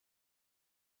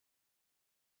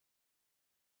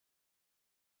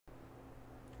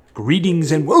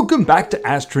Greetings and welcome back to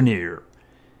Astroneer.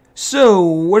 So,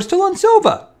 we're still on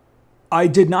Silva. I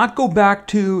did not go back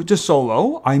to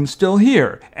Solo. I'm still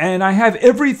here. And I have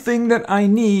everything that I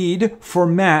need for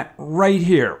Matt right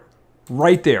here.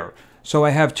 Right there. So I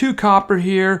have 2 copper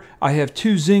here. I have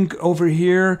 2 zinc over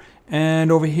here.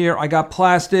 And over here I got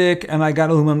plastic and I got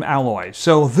aluminum alloy.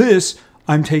 So this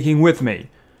I'm taking with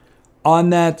me. On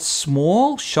that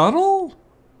small shuttle?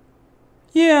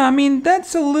 Yeah, I mean,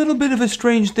 that's a little bit of a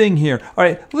strange thing here. All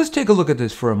right, let's take a look at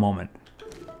this for a moment.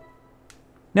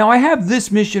 Now, I have this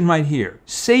mission right here,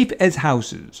 safe as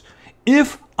houses.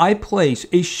 If I place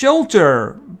a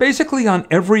shelter basically on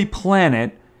every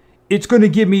planet, it's going to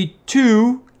give me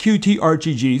 2 QT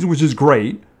RTGs, which is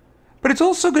great. But it's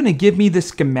also going to give me the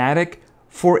schematic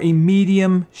for a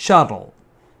medium shuttle.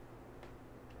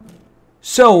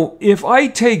 So, if I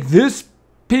take this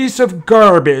piece of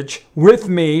garbage with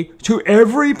me to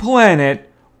every planet,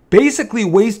 basically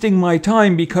wasting my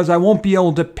time because I won't be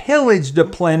able to pillage the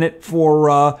planet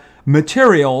for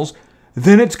materials,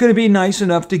 then it's going to be nice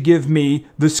enough to give me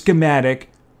the schematic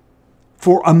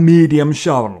for a medium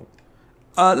shuttle.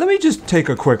 Let me just take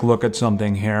a quick look at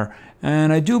something here.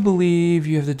 And I do believe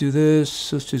you have to do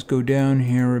this. Let's just go down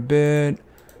here a bit.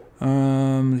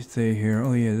 Let's see here.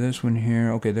 Oh yeah, this one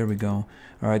here. Okay, there we go.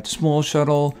 All right, the small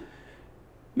shuttle.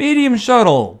 Medium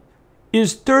shuttle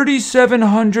is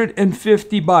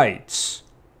 3,750 bytes.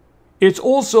 It's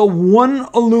also 1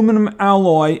 aluminum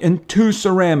alloy and 2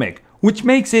 ceramic, which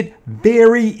makes it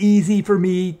very easy for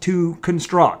me to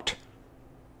construct.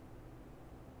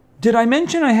 Did I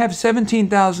mention I have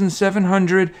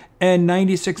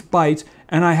 17,796 bytes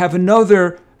and I have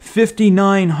another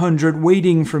 5,900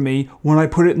 waiting for me when I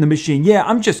put it in the machine? Yeah,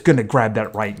 I'm just going to grab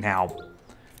that right now.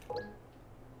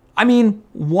 I mean,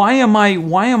 why am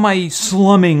I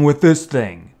slumming with this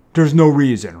thing? There's no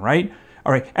reason, right?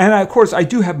 All right, and of course I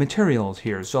do have materials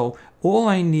here, so all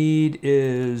I need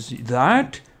is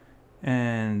that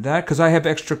and that, because I have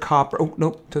extra copper. Oh,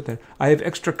 no, I have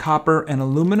extra copper and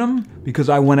aluminum because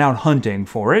I went out hunting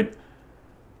for it.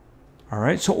 All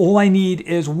right, so all I need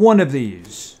is 1 of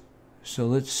these. So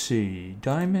let's see,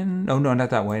 diamond. Oh, no, not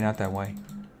that way, not that way.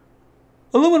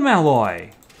 Aluminum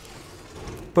alloy.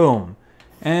 Boom.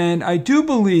 And I do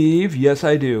believe, yes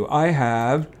I do, I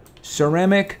have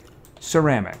ceramic.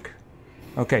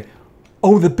 Okay.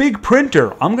 Oh, the big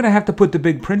printer. I'm going to have to put the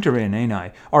big printer in, ain't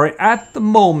I? All right, at the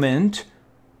moment,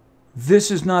 this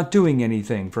is not doing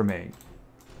anything for me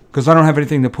because I don't have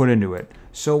anything to put into it.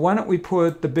 So why don't we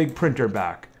put the big printer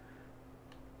back?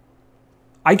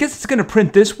 I guess it's going to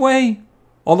print this way.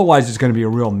 Otherwise, it's going to be a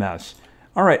real mess.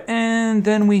 All right, and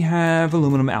then we have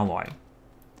aluminum alloy.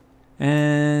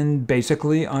 And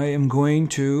basically, I am going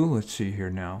to, let's see here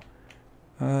now.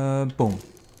 Boom.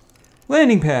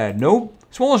 Landing pad, nope.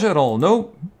 Small shuttle,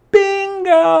 nope.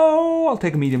 Bingo! I'll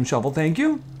take a medium shovel, thank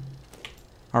you.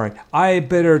 All right, I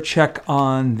better check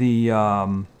on the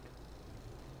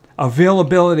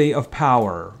availability of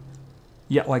power.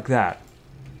 Yeah, like that.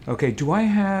 Okay, do I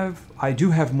have, I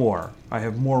do have more. I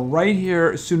have more right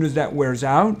here as soon as that wears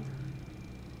out.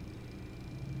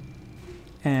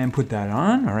 And put that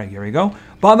on. All right, here we go.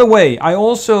 By the way, I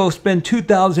also spent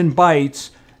 2,000 bytes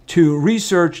to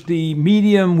research the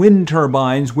medium wind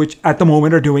turbines, which at the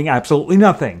moment are doing absolutely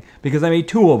nothing because I made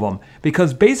 2 of them.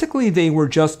 Because basically they were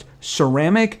just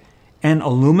ceramic and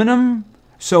aluminum.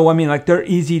 So, I mean, like, they're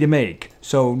easy to make.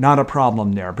 So, not a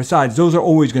problem there. Besides, those are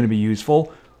always going to be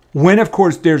useful when, of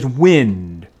course, there's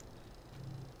wind.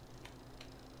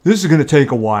 This is going to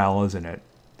take a while, isn't it?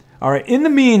 All right, in the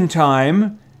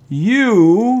meantime,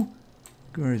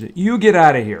 where is it? You get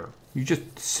out of here. You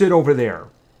just sit over there.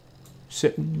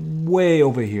 Sit way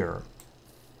over here.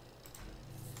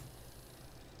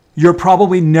 You're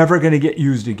probably never going to get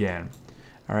used again.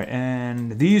 All right,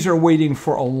 and these are waiting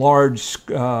for a large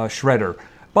shredder.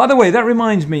 By the way, that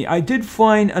reminds me, I did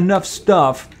find enough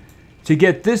stuff to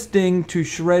get this thing to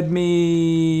shred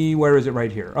me. Where is it?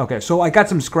 Right here. Okay, so I got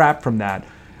some scrap from that.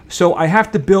 So I have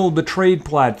to build the trade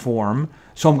platform,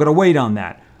 so I'm going to wait on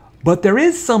that. But there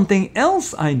is something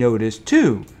else I noticed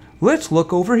too. Let's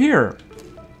look over here.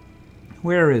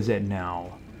 Where is it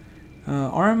now?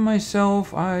 Arm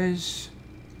myself, eyes.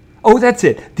 Oh, that's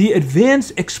it. The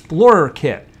Advanced Explorer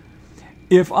Kit.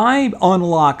 If I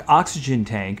unlock oxygen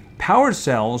tank, power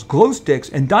cells, glow sticks,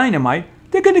 and dynamite,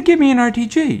 they're going to give me an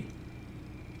RTG.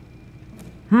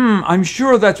 I'm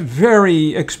sure that's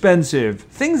very expensive.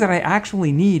 Things that I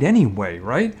actually need anyway,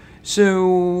 right? So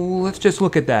let's just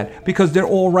look at that because they're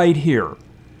all right here.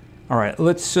 All right,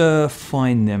 let's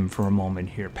find them for a moment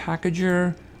here.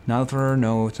 Packager, no,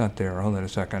 it's not there. Hold on a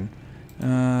second.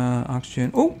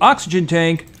 Oxygen. Oh, oxygen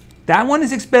tank. That one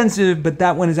is expensive, but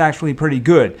that one is actually pretty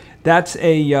good. That's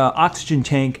a oxygen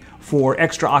tank for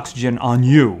extra oxygen on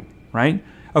you, right?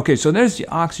 Okay, so there's the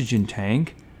oxygen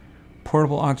tank.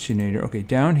 Portable oxygenator. Okay,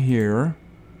 down here.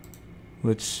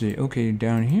 Let's see. Okay,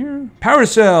 down here. Power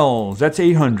cells. That's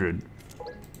 800.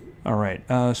 All right.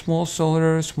 Small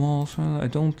solar. I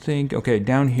don't think. Okay,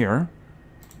 down here.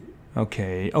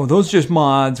 Okay. Oh, those are just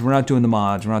mods. We're not doing the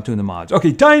mods. We're not doing the mods.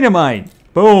 Okay, dynamite.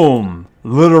 Boom.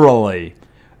 Literally.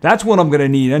 That's what I'm going to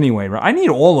need anyway, right? I need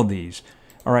all of these.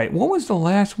 All right. What was the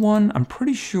last one? I'm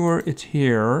pretty sure it's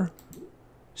here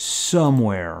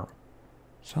somewhere.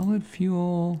 Solid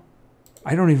fuel.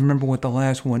 I don't even remember what the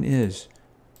last one is.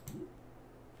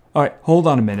 All right, hold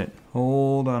on a minute.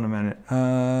 Hold on a minute.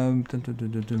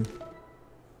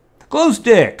 Glow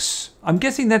sticks. I'm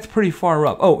guessing that's pretty far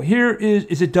up. Oh, here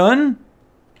is it done?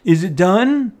 Is it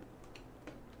done?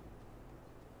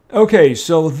 Okay,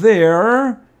 so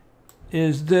there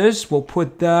is this. We'll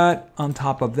put that on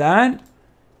top of that.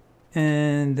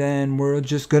 And then we're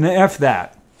just going to F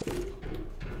that.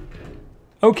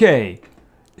 Okay.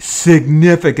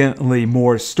 Significantly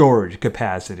more storage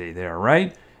capacity there,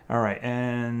 right? All right,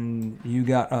 and you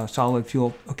got solid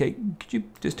fuel. Okay, could you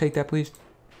just take that, please?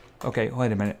 Okay,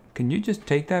 wait a minute. Can you just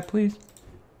take that, please?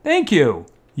 Thank you.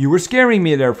 You were scaring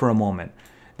me there for a moment.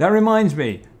 That reminds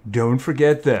me, don't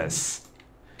forget this.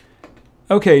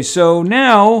 Okay, so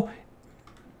now,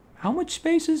 how much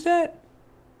space is that?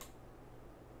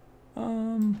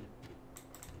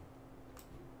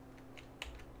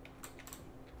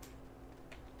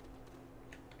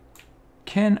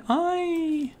 Can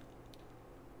I...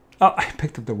 Oh, I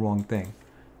picked up the wrong thing.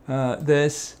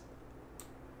 This.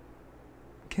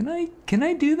 Can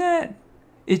I do that?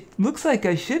 It looks like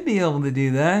I should be able to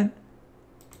do that.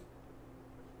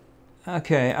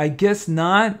 Okay, I guess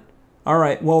not. All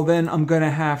right, well then I'm gonna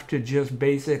have to just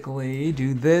basically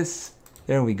do this.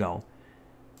 There we go.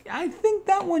 I think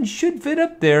that one should fit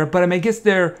up there, but I guess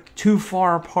they're too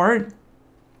far apart.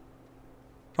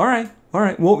 All right.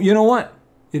 Well, you know what?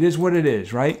 It is what it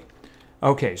is, right?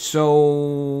 Okay,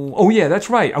 so... Oh, yeah, that's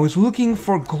right. I was looking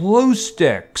for glow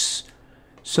sticks.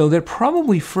 So they're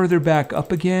probably further back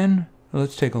up again.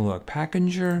 Let's take a look.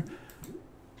 Packager.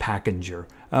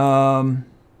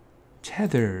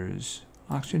 Tethers.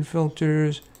 Oxygen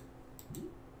filters.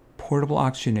 Portable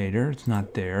oxygenator. It's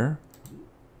not there.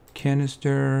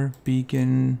 Canister.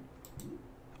 Beacon.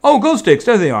 Oh, glow sticks.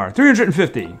 There they are.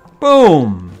 350.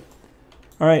 Boom.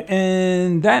 All right,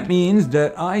 and that means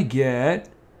that I get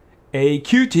a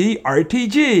QT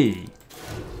RTG.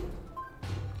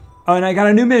 Oh, and I got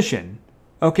a new mission.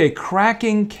 Okay,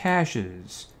 cracking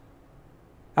caches.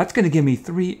 That's going to give me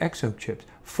 3 exo chips.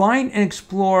 Find and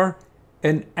explore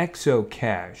an exo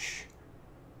cache.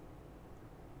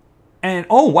 And,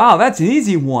 oh, wow, that's an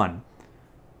easy one.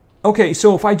 Okay,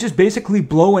 so if I just basically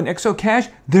blow an exo cache,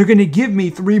 they're going to give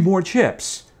me 3 more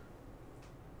chips.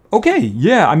 Okay,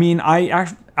 yeah, I mean,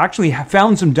 I actually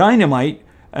found some dynamite,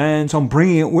 and so I'm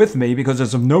bringing it with me because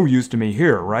it's of no use to me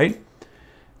here, right?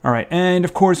 All right, and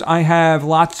of course, I have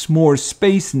lots more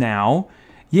space now.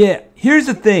 Yeah, here's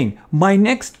the thing. My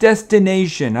next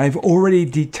destination, I've already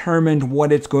determined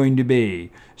what it's going to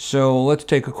be. So let's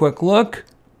take a quick look.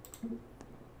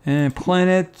 And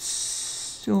planets,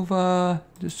 Silva,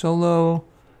 DeSolo,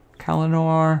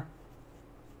 Kalinor.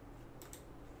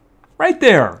 Right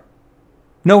there.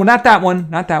 No, not that one.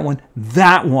 Not that one.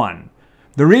 That one.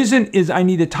 The reason is I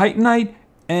need a titanite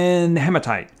and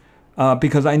hematite.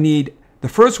 Because I need... The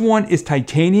first one is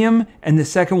titanium and the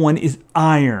second one is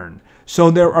iron.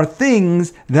 So there are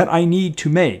things that I need to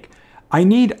make. I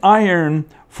need iron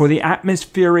for the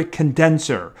atmospheric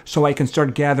condenser so I can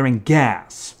start gathering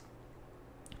gas.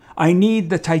 I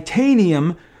need the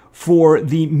titanium for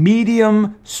the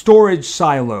medium storage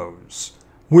silos,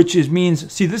 which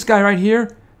means, see this guy right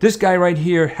here? This guy right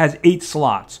here has 8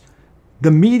 slots.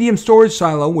 The medium storage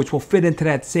silo, which will fit into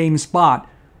that same spot,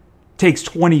 takes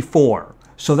 24.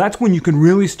 So that's when you can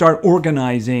really start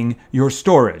organizing your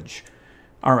storage.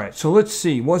 All right, so let's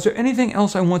see. Was there anything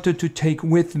else I wanted to take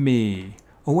with me?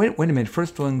 Oh, wait a minute.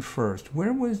 First thing first.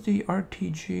 Where was the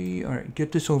RTG? All right,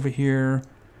 get this over here.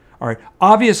 All right,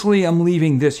 obviously I'm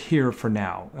leaving this here for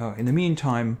now. In the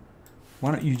meantime,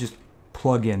 why don't you just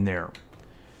plug in there?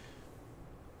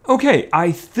 Okay,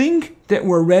 I think that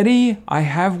we're ready. I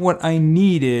have what I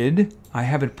needed. I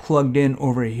have it plugged in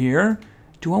over here.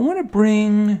 Do I want to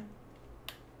bring...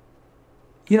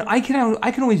 You know, I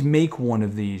can always make one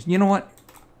of these. You know what?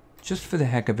 Just for the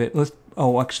heck of it, let's...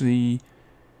 Oh, actually,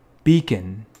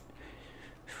 beacon.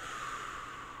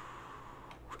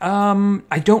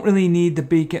 I don't really need the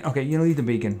beacon. Okay, you don't need the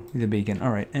beacon. Need the beacon. All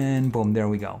right, and boom, there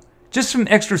we go. Just some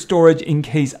extra storage in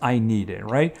case I need it,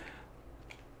 right?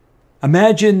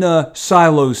 Imagine the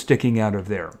silos sticking out of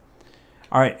there.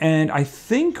 All right, and I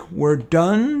think we're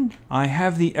done. I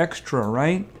have the extra,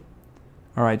 right?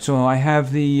 All right, so I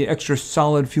have the extra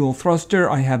solid fuel thruster.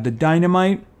 I have the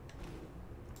dynamite.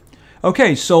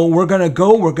 Okay, so we're going to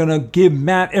go. We're going to give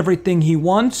Matt everything he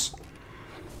wants.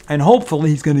 And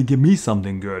hopefully he's going to give me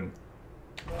something good.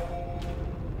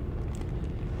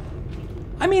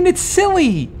 I mean, it's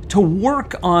silly to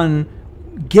work on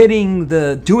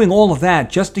doing all of that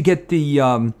just to get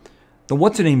the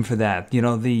what's the name for that? You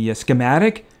know, the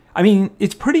schematic. I mean,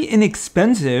 it's pretty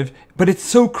inexpensive, but it's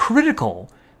so critical.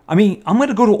 I mean, I'm going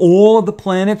to go to all of the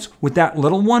planets with that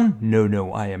little one?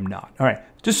 No, I am not. All right,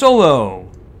 to Solo.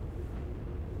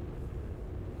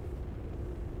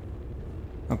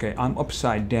 Okay, I'm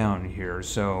upside down here,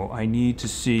 so I need to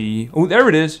see... Oh, there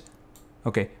it is.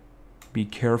 Okay, be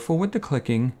careful with the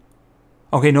clicking.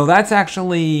 Okay, no, that's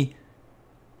actually...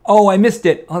 Oh, I missed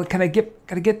it. Oh, gotta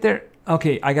get there?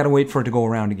 Okay, I gotta wait for it to go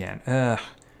around again.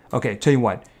 Okay, tell you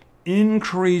what.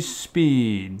 Increase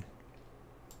speed.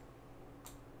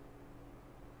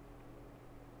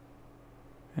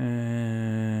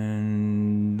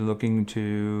 And looking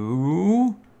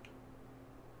to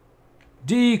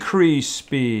decrease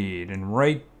speed, and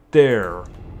right there.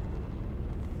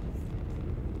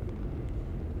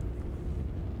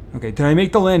 Okay, did I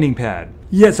make the landing pad?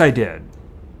 Yes, I did.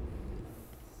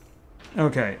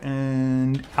 Okay,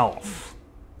 and Alf.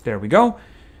 There we go.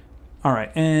 All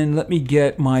right, and let me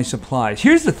get my supplies.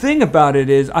 Here's the thing about it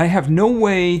is I have no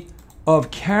way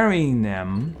of carrying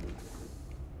them.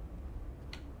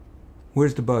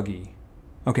 Where's the buggy?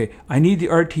 Okay, I need the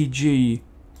RTG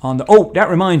on the... Oh, that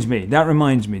reminds me.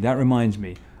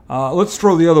 Let's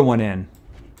throw the other one in.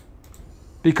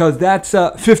 Because that's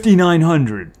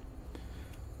 5,900.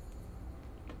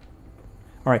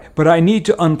 All right, but I need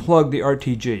to unplug the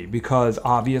RTG because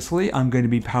obviously I'm going to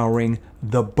be powering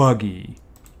the buggy.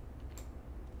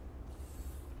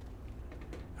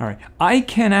 All right, I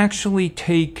can actually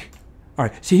take... All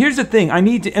right, see, here's the thing. I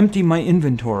need to empty my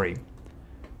inventory.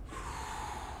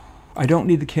 I don't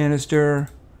need the canister.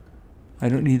 I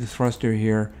don't need the thruster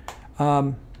here.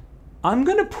 I'm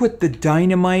going to put the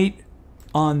dynamite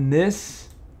on this.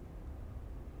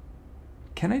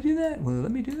 Can I do that? Will it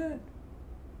let me do that?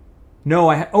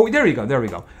 No, oh, there we go.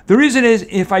 The reason is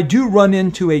if I do run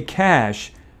into a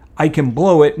cache, I can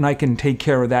blow it and I can take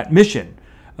care of that mission.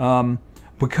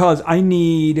 Because I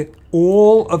need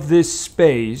all of this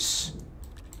space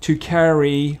to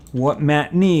carry what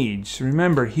Matt needs.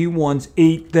 Remember, he wants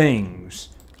 8 things.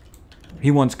 He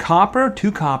wants copper,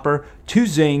 2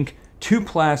 zinc, 2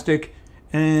 plastic,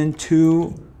 and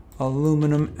 2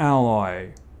 aluminum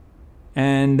alloy.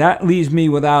 And that leaves me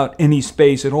without any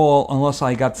space at all unless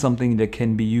I got something that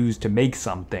can be used to make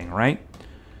something, right?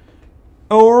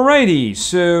 Alrighty,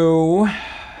 so...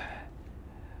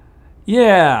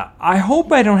 yeah, I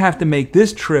hope I don't have to make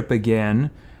this trip again.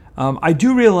 I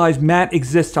do realize Matt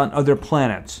exists on other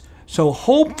planets. So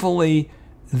hopefully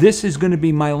this is going to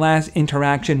be my last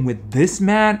interaction with this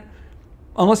Matt.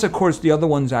 Unless, of course, the other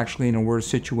one's actually in a worse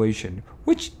situation.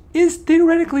 Which is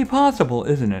theoretically possible,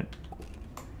 isn't it?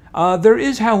 There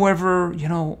is, however, you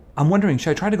know, I'm wondering,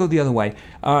 should I try to go the other way?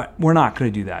 We're not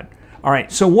going to do that. All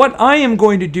right, so what I am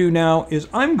going to do now is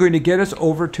I'm going to get us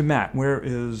over to Matt. Where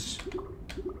is...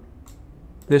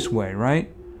 this way,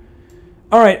 right?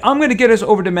 All right, I'm going to get us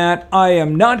over to Matt. I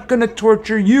am not going to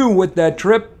torture you with that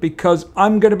trip because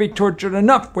I'm going to be tortured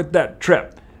enough with that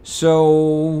trip.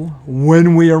 So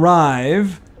when we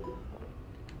arrive,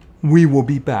 we will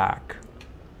be back.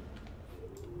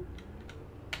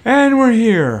 And we're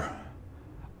here.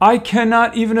 I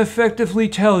cannot even effectively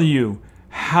tell you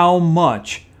how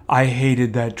much I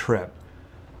hated that trip.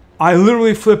 I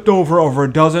literally flipped over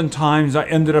a dozen times. I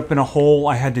ended up in a hole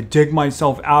I had to dig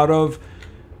myself out of.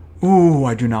 Ooh,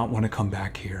 I do not want to come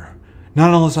back here.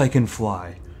 Not unless I can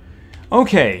fly.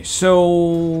 Okay, so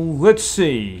let's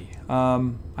see.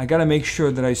 I got to make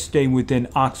sure that I stay within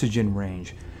oxygen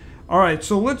range. All right,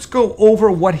 so let's go over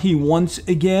what he wants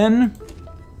again.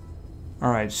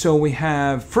 All right, so we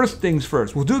have, first things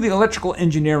first. We'll do the electrical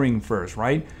engineering first,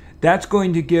 right? That's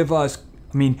going to give us,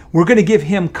 I mean, we're going to give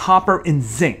him copper and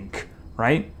zinc,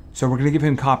 right? So we're going to give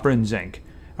him copper and zinc.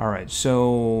 All right,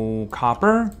 so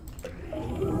copper.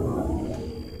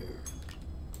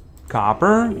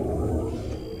 Copper.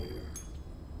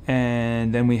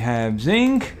 And then we have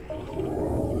zinc.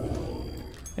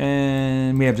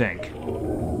 And we have zinc.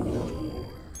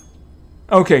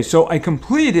 Okay, so I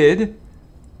completed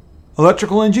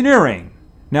electrical engineering.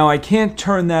 Now I can't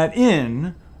turn that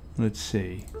in. Let's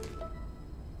see.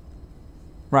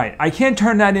 Right, I can't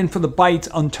turn that in for the bytes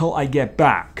until I get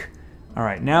back. All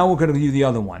right, now we're going to do the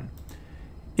other one.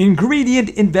 Ingredient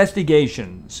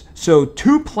investigations. So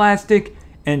 2 plastic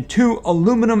and 2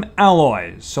 aluminum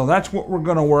alloys. So that's what we're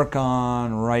going to work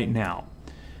on right now.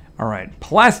 All right,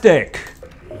 plastic.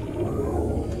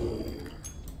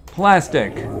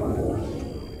 Plastic.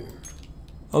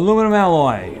 Aluminum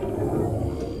alloy.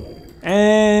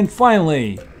 And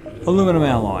finally, aluminum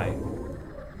alloy.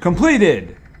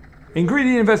 Completed.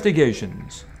 Ingredient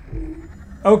investigations.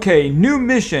 Okay, new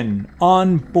mission.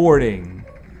 Onboarding.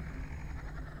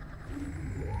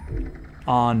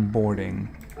 Onboarding.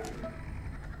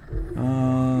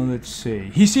 Let's see.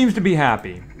 He seems to be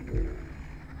happy.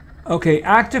 Okay,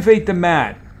 activate the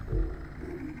mat.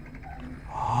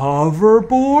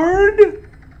 Hoverboard?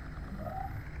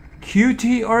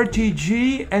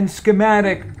 QTRTG and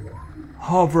schematic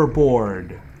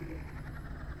hoverboard.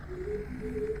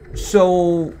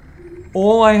 So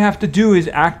all I have to do is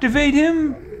activate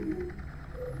him?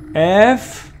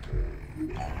 F.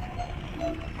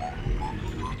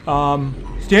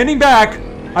 Standing back.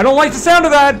 I don't like the sound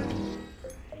of that.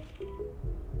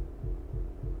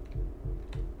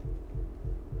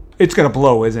 It's gonna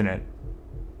blow, isn't it?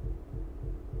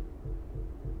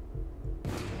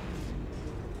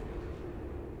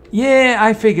 Yeah,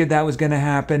 I figured that was gonna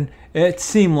happen. It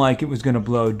seemed like it was gonna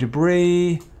blow.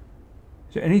 Debris.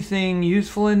 Is there anything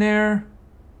useful in there?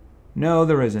 No,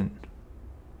 there isn't.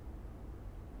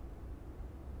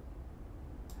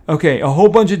 Okay, a whole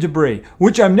bunch of debris,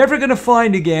 which I'm never gonna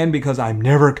find again because I'm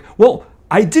never... Well,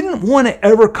 I didn't want to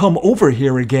ever come over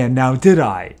here again now, did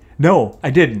I? No, I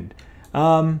didn't.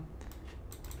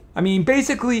 I mean,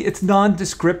 basically, it's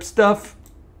nondescript stuff.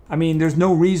 I mean, there's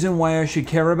no reason why I should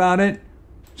care about it.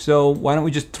 So why don't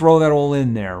we just throw that all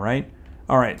in there, right?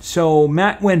 All right, so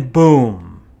Matt went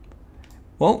boom.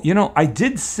 Well, you know, I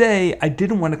did say I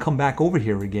didn't want to come back over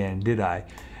here again, did I?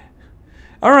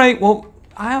 All right, well,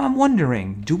 I'm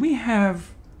wondering, do we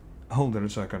have... Hold on a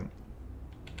second.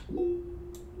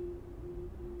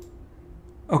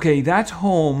 Okay, that's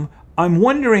home. I'm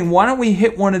wondering, why don't we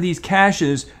hit one of these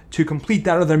caches to complete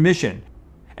that other mission?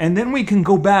 And then we can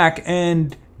go back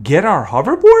and get our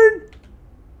hoverboard?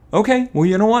 Okay, well,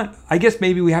 you know what? I guess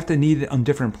maybe we have to need it on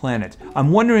different planets.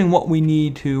 I'm wondering what we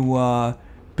need to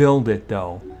build it,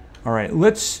 though. All right,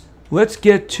 let's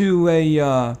get to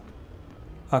a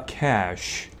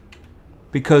cache.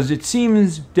 Because it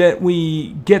seems that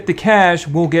we get the cache,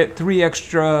 we'll get 3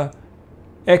 extra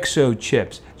exo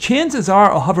chips. Chances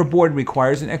are a hoverboard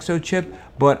requires an exo chip,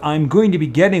 but I'm going to be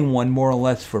getting one more or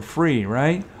less for free,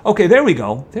 right? Okay, there we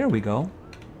go. There we go.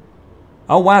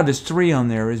 Oh, wow, there's 3 on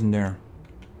there, isn't there?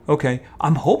 Okay,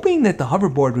 I'm hoping that the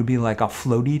hoverboard would be like a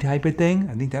floaty type of thing.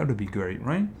 I think that would be great,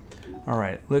 right? All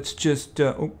right, let's just,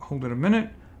 oh, hold it a minute.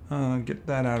 Get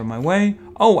that out of my way.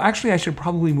 Oh, actually, I should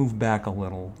probably move back a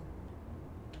little.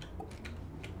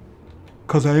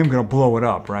 Because I am going to blow it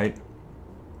up, right?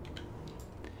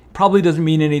 Probably doesn't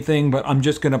mean anything, but I'm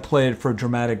just going to play it for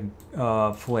dramatic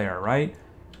flair, right?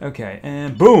 Okay,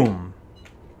 and boom.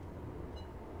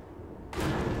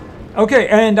 Okay,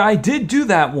 and I did do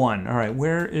that one. All right,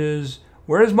 where is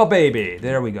my baby?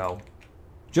 There we go.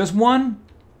 Just one?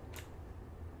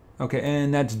 Okay,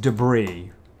 and that's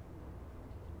debris.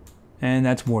 And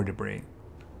that's more debris.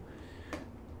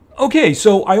 Okay,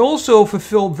 so I also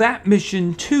fulfilled that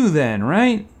mission too then,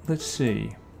 right? Let's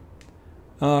see.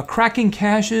 Cracking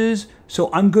caches.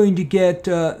 So I'm going to get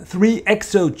 3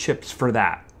 exo chips for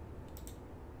that.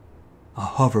 A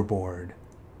hoverboard.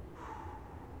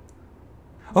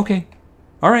 Okay.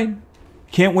 All right.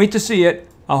 Can't wait to see it.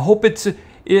 I hope it's...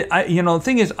 you know, the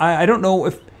thing is, I don't know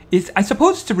if... I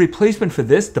suppose it's a replacement for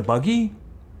this, the buggy?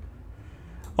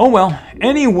 Oh well.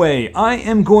 Anyway, I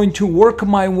am going to work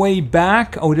my way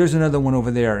back. Oh, there's another one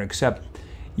over there, except...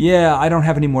 Yeah, I don't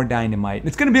have any more dynamite.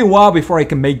 It's going to be a while before I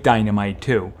can make dynamite,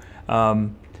 too.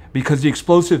 Because the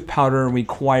explosive powder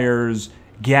requires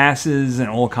gases and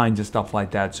all kinds of stuff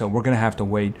like that, so we're going to have to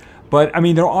wait. But, I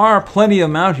mean, there are plenty of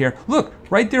them out here. Look,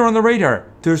 right there on the radar,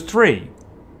 there's 3.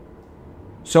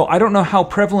 So I don't know how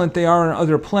prevalent they are on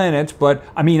other planets, but,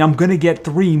 I mean, I'm going to get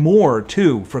 3 more,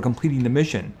 too, for completing the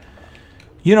mission.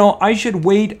 You know, I should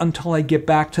wait until I get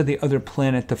back to the other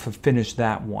planet to finish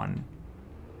that one.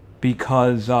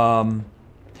 Because,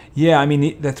 yeah, I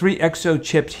mean, the 3 exo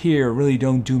chips here really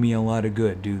don't do me a lot of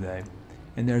good, do they?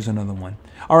 And there's another one.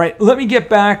 All right, let me get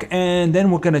back, and then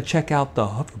we're going to check out the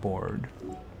hoverboard.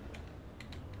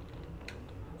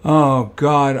 Oh,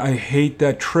 God, I hate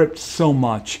that trip so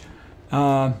much.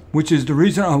 Which is the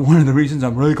reason, one of the reasons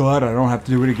I'm really glad I don't have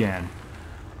to do it again.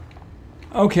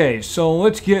 Okay, so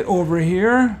let's get over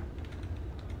here.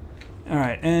 All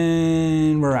right,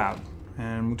 and we're out.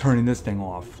 And we're turning this thing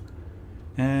off.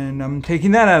 And I'm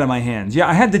taking that out of my hands. Yeah,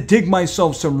 I had to dig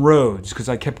myself some roads because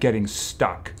I kept getting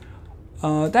stuck.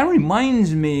 That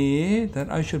reminds me that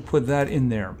I should put that in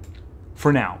there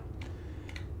for now.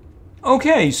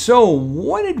 Okay, so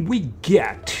what did we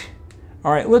get?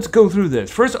 All right, let's go through this.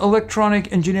 First,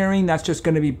 electronic engineering, that's just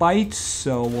going to be bytes,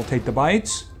 so we'll take the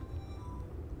bytes.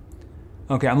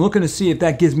 Okay, I'm looking to see if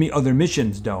that gives me other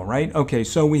missions though, right? Okay,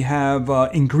 so we have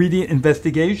ingredient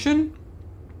investigation,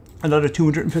 another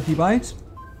 250 bytes.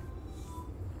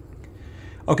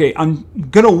 Okay, I'm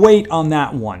going to wait on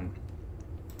that one.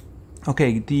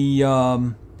 Okay,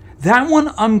 that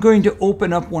one I'm going to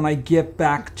open up when I get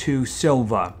back to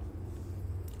Silva.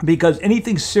 Because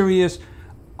anything serious,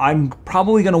 I'm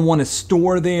probably going to want to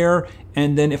store there,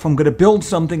 and then if I'm going to build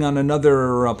something on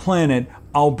another planet,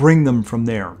 I'll bring them from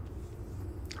there.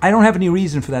 I don't have any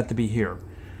reason for that to be here.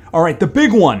 All right, the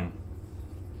big one.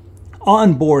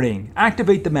 Onboarding.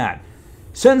 Activate the mat.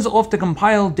 Sends off the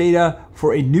compiled data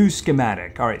for a new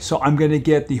schematic. All right, so I'm going to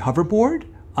get the hoverboard.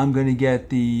 I'm going to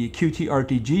get the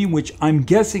QTRTG, which I'm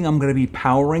guessing I'm going to be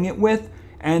powering it with.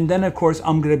 And then, of course,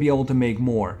 I'm going to be able to make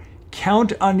more.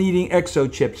 Count on needing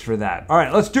exo chips for that. All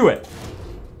right, let's do it.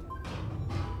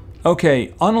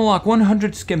 Okay, unlock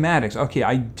 100 schematics. Okay,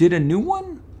 I did a new one?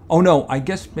 Oh no, I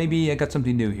guess maybe I got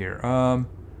something new here. Well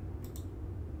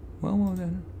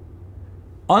then.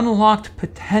 Unlocked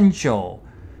potential.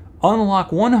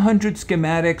 Unlock 100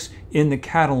 schematics in the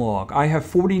catalog. I have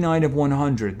 49 of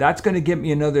 100. That's going to get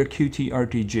me another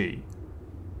QTRTG.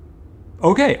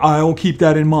 Okay, I'll keep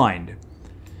that in mind.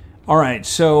 All right,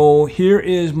 so here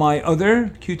is my other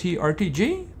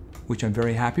QTRTG, which I'm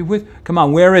very happy with. Come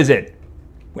on, where is it?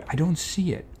 I don't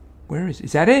see it. Where is it?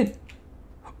 Is that it?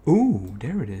 Ooh,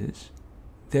 there it is.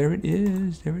 There it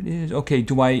is. There it is. Okay,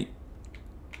 do I...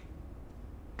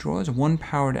 Draws one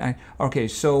power to act. Okay,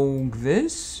 so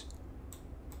this...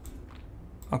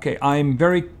 Okay, I'm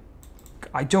very...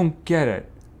 I don't get it.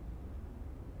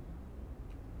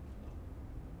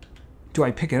 Do I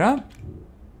pick it up?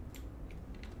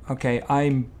 Okay,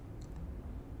 I'm...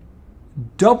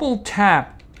 Double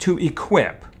tap to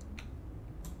equip.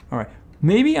 Alright,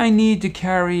 maybe I need to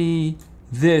carry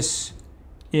this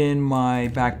in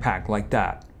my backpack like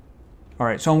that. All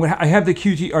right, so I have the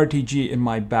QTRTG in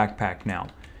my backpack now.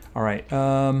 All right,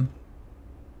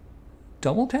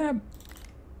 double tap?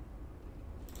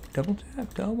 Double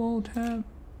tap, double tap?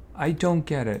 I don't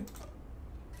get it.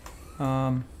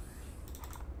 Draws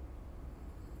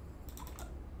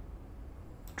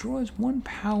one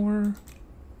power.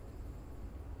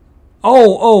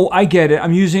 Oh, I get it.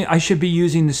 I should be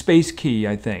using the space key,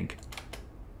 I think.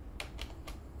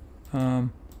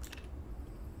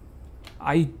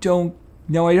 I don't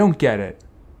get it.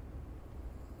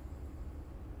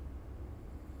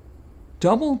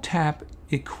 Double tap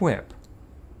equip.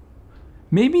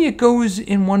 Maybe it goes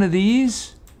in one of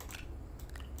these.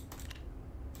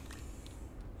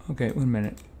 Okay, 1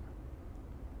 minute.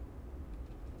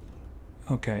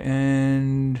 Okay,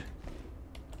 and...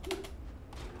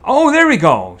 Oh, there he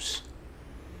goes.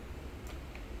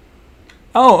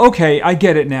 Oh, okay, I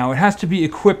get it now. It has to be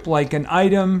equipped like an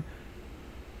item.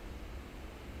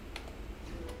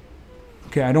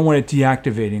 Okay, I don't want it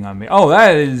deactivating on me. Oh,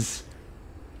 that is...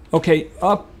 Okay,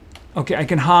 up. Okay, I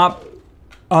can hop.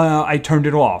 I turned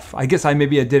it off. I guess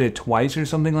maybe I did it twice or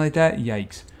something like that.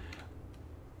 Yikes.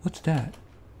 What's that?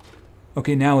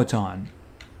 Okay, now it's on.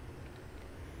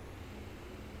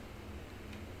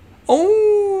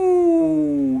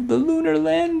 Oh, the lunar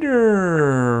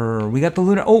lander. We got the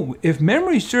lunar... Oh, if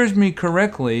memory serves me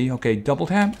correctly... Okay, double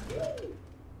tap.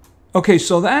 Okay,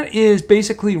 so that is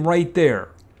basically right there.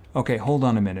 Okay, hold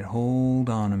on a minute. Hold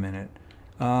on a minute.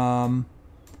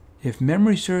 If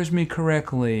memory serves me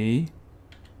correctly,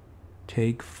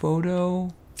 take photo.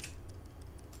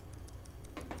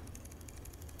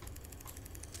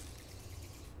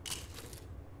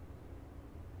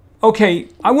 Okay,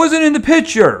 I wasn't in the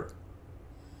picture.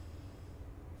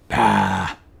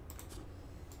 Ah.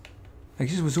 I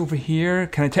guess it was over here.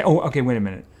 Can I take... Oh, okay, wait a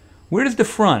minute. Where is the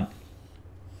front?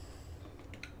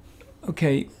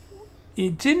 Okay.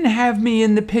 It didn't have me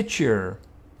in the picture.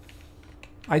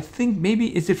 I think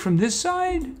maybe, is it from this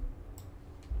side?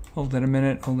 Hold on a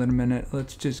minute, hold on a minute.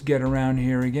 Let's just get around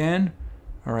here again.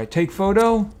 All right, take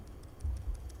photo.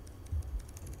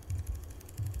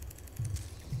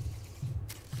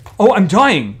 Oh, I'm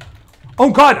dying. Oh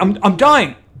God, I'm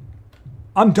dying.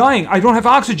 I'm dying. I don't have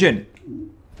oxygen.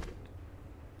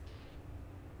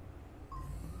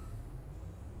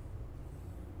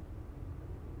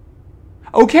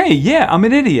 Okay, yeah, I'm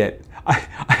an idiot.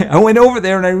 I went over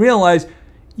there and I realized,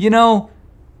 You know,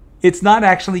 it's not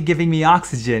actually giving me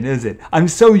oxygen, is it? I'm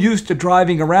so used to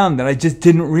driving around that I just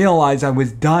didn't realize I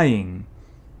was dying.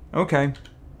 Okay.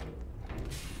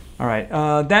 All right.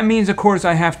 That means, of course,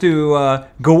 I have to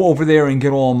go over there and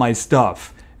get all my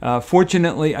stuff.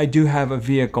 Fortunately, I do have a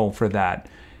vehicle for that.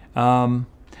 I'm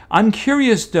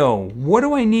curious, though. What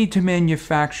do I need to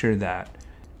manufacture that?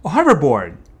 A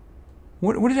hoverboard.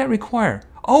 What does that require?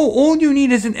 Oh, all you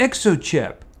need is an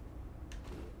exochip.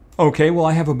 Okay, well,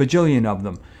 I have a bajillion of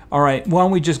them. All right, why don't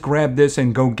we just grab this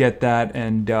and go get that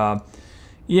and,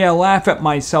 yeah, laugh at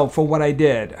myself for what I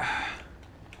did.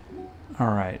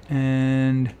 All right,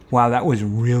 and wow, that was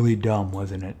really dumb,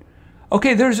 wasn't it?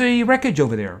 Okay, there's a wreckage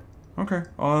over there. Okay,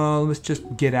 let's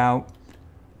just get out.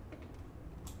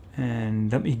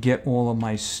 And let me get all of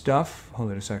my stuff.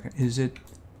 Hold on a second. Is it...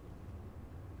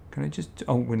 Can I just...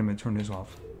 Oh, wait a minute. Turn this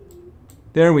off.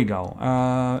 There we go.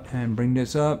 And bring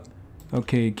this up.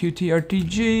 Okay,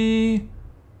 QTRTG.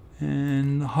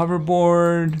 And the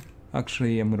hoverboard.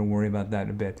 Actually, I'm going to worry about that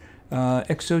a bit.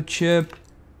 Exochip.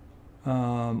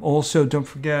 Also, don't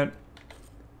forget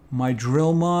my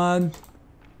drill mod.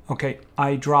 Okay,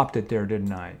 I dropped it there,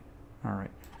 didn't I? All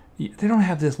right. They don't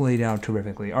have this laid out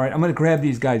terrifically. All right, I'm going to grab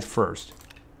these guys first.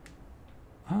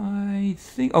 I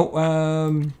think...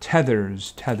 Oh,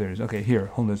 tethers. Okay, here,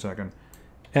 hold on a second.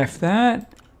 F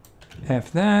that.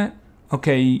 F that.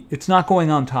 Okay, it's not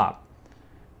going on top.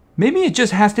 Maybe it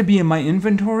just has to be in my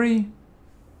inventory.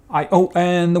 Oh,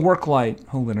 and the work light.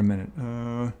 Hold on a minute.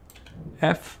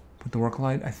 F, put the work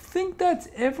light. I think that's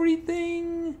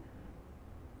everything.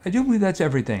 I do believe that's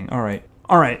everything. All right.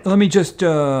 All right, let me just...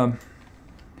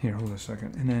 Here, hold on a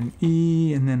second. And then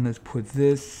E, and then let's put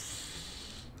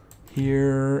this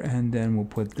here, and then we'll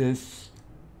put this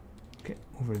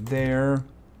over there.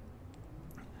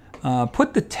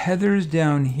 Put the tethers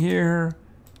down here.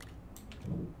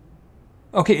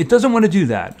 Okay, it doesn't want to do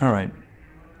that. All right.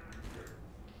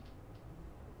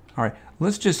 All right,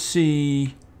 let's just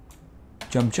see.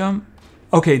 Jump, jump.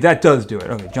 Okay, that does do it.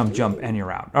 Okay, jump, jump, and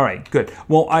you're out. All right, good.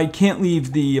 Well, I can't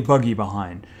leave the buggy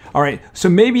behind. All right, so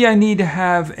maybe I need to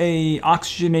have a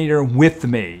oxygenator with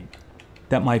me.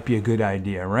 That might be a good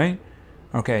idea, right?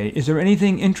 Okay, is there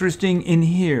anything interesting in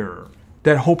here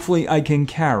that hopefully I can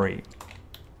carry?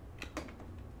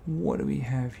 What do we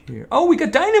have here? Oh, we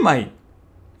got dynamite.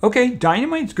 Okay,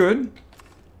 dynamite's good.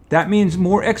 That means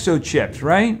more exochips,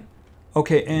 right?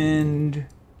 Okay, and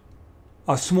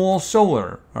a small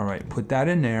solar. All right, put that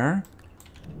in there.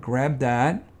 Grab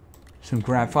that. Some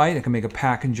graphite. I can make a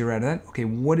passenger out of that. Okay,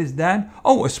 what is that?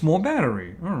 Oh, a small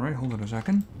battery. All right, hold on a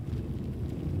second.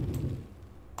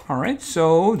 All right,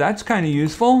 so that's kind of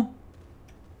useful.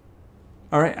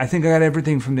 All right, I think I got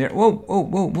everything from there. Whoa, whoa,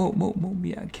 whoa, whoa, whoa, whoa.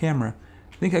 Yeah, camera.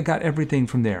 I think I got everything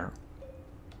from there.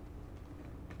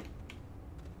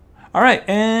 All right,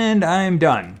 and I'm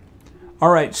done.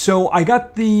 All right, so I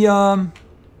got the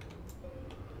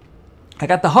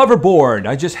hoverboard.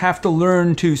 I just have to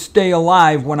learn to stay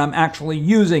alive when I'm actually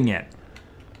using it,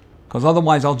 because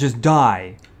otherwise I'll just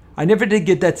die. I never did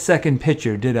get that second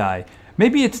picture, did I?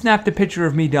 Maybe it snapped a picture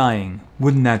of me dying.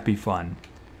 Wouldn't that be fun?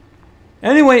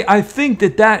 Anyway, I think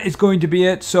that is going to be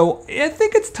it. So I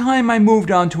think it's time I moved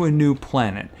on to a new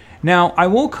planet. Now, I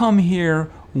will come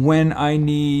here when I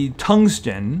need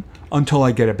tungsten until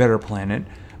I get a better planet.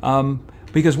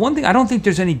 Because one thing, I don't think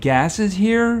there's any gases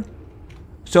here.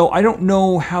 So I don't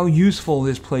know how useful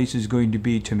this place is going to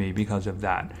be to me because of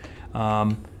that.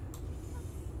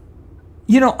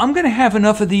 You know, I'm going to have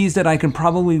enough of these that I can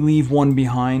probably leave one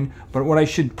behind. But what I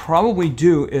should probably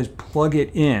do is plug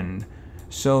it in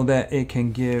so that it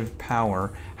can give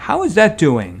power. How is that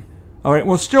doing? All right,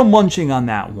 well, still munching on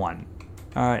that one.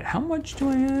 All right, how much do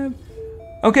I have?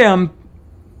 Okay, I'm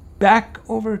back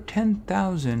over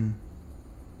 10,000.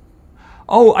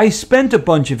 Oh, I spent a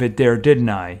bunch of it there, didn't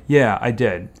I? Yeah, I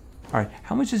did. All right,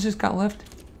 how much has this got left?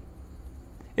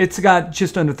 It's got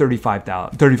just under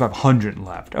 3,500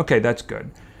 left. Okay, that's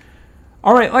good.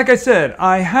 All right, like I said,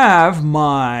 I have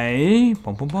my...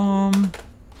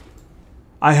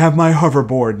 I have my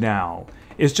hoverboard now.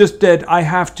 It's just that I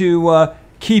have to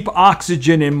keep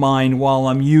oxygen in mind while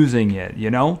I'm using it, you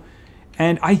know?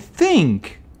 And I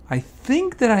think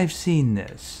that I've seen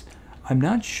this. I'm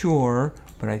not sure,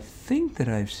 but I think that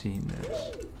I've seen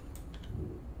this.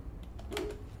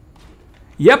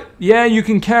 Yep, yeah, you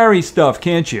can carry stuff,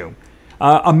 can't you?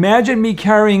 Imagine me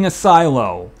carrying a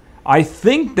silo. I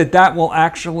think that will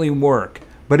actually work.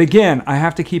 But again, I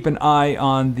have to keep an eye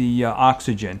on the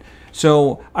oxygen.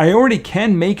 So I already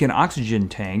can make an oxygen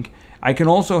tank. I can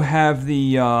also have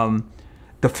the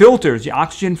filters, the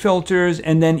oxygen filters,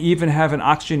 and then even have an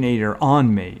oxygenator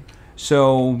on me.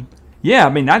 So Yeah, I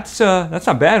mean, that's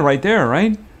not bad right there,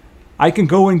 right? I can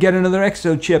go and get another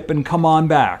exo chip and come on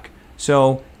back.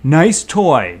 So, nice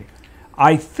toy.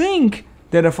 I think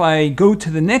that if I go to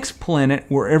the next planet,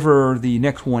 wherever the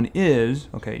next one is,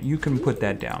 okay, you can put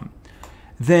that down,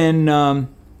 then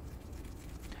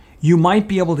you might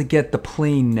be able to get the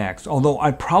plane next, although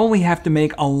I probably have to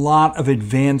make a lot of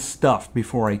advanced stuff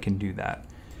before I can do that.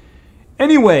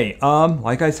 Anyway,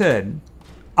 like I said,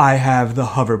 I have the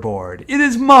hoverboard. It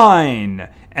is mine,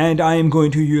 and I am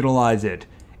going to utilize it,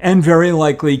 and very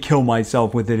likely kill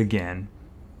myself with it again.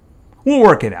 We'll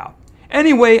work it out.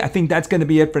 Anyway, I think that's going to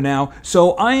be it for now.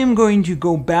 So I am going to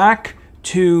go back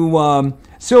to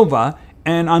Silva,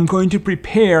 and I'm going to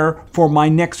prepare for my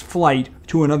next flight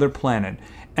to another planet.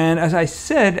 And as I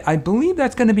said, I believe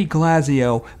that's going to be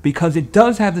Glasio, because it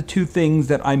does have the two things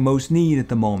that I most need at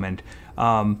the moment.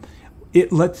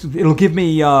 It'll give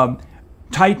me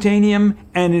titanium,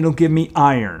 and it'll give me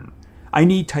iron. I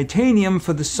need titanium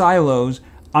for the silos.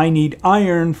 I need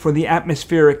iron for the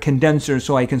atmospheric condenser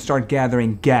so I can start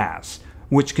gathering gas,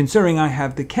 which, considering I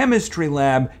have the chemistry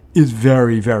lab, is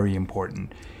very, very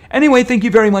important. Anyway, thank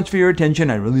you very much for your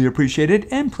attention. I really appreciate it,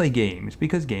 and play games,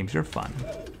 because games are fun.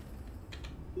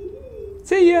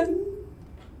 See ya!